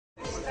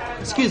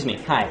Excuse me,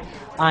 hi.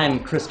 I'm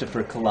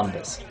Christopher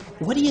Columbus.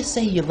 What do you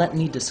say you let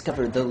me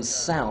discover those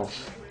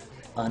South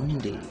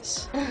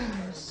undies?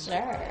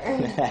 Sure.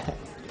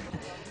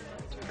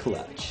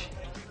 Clutch.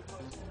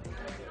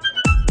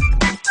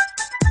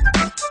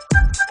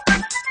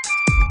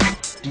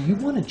 Do you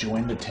want to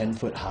join the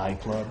 10-foot high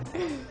club?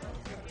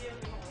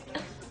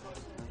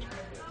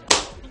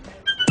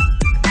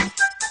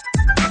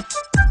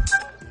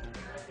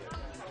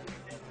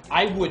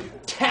 I would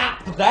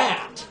tap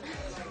that.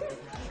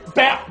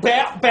 Bap,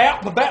 bap,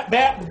 bap, bap, bap,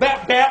 bap,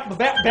 bap, bap,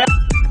 bap, bap.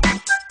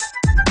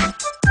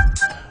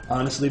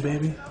 Honestly,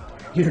 baby,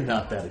 you're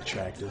not that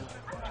attractive.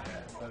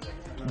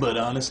 But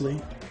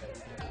honestly,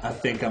 I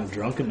think I'm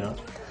drunk enough.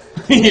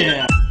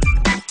 Yeah.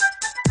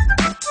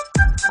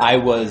 I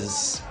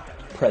was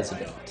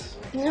president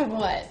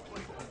What?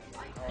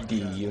 of the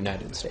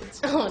United States.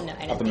 Oh, no, I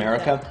didn't Of think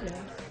America?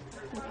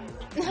 so.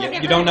 No. You, Never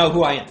you don't heard- know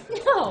who I am?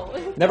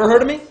 No. Never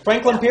heard of me?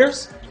 Franklin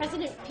Pierce?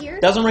 President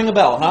Pierce? Doesn't ring a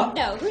bell, huh?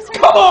 No. Who's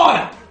Come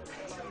on!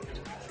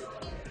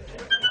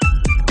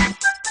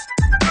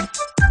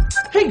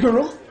 Hey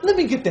girl, let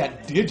me get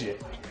that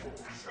digit.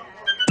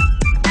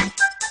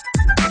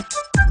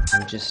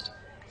 I'm just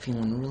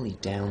feeling really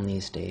down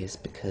these days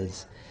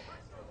because,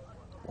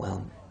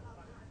 well,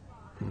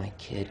 my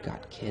kid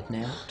got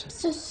kidnapped.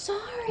 So sorry.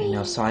 You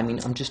know, so I mean,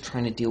 I'm just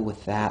trying to deal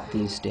with that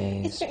these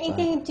days. Is there but-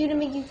 anything you can do to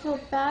make you feel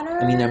better?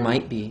 I mean, there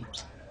might be.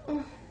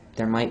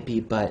 There might be,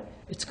 but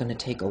it's gonna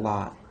take a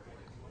lot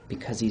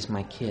because he's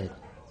my kid.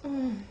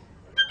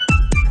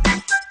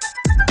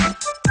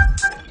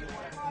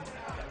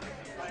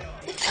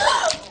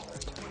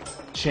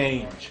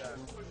 Change.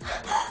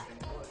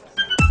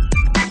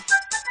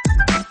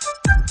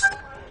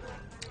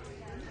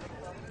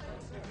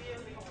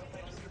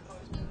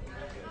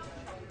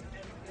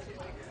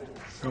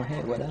 Oh,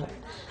 hey, what up?